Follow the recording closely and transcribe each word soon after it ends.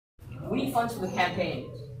We need funds for the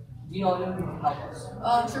campaign. Do you know anyone who can help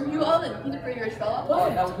us? Sir Hugh Allen. He's a pretty rich fella. Oh,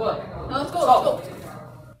 that would work. Let's go.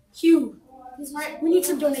 Hugh, we need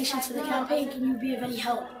some donations for the campaign. Can you be of any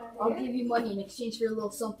help? I'll give you money in exchange for a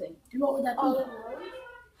little something. And what would that be?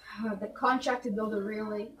 The contract to build a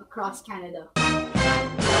railway across Canada.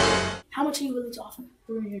 How much are you willing to offer?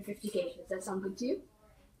 350K. Does that sound good to you?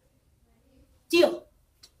 Deal.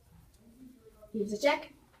 Here's a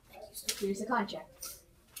check. Here's the contract.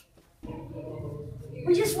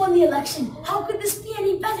 We just won the election. How could this be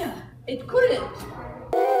any better? It couldn't.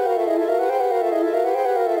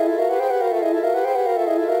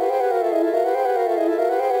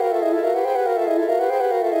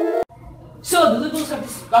 So, the Liberals have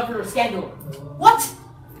discovered a scandal. What?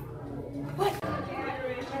 What?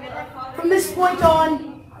 From this point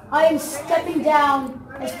on, I am stepping down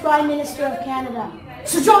as Prime Minister of Canada.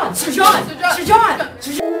 Sir John! Sir John! Sir John!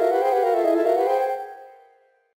 Sir John!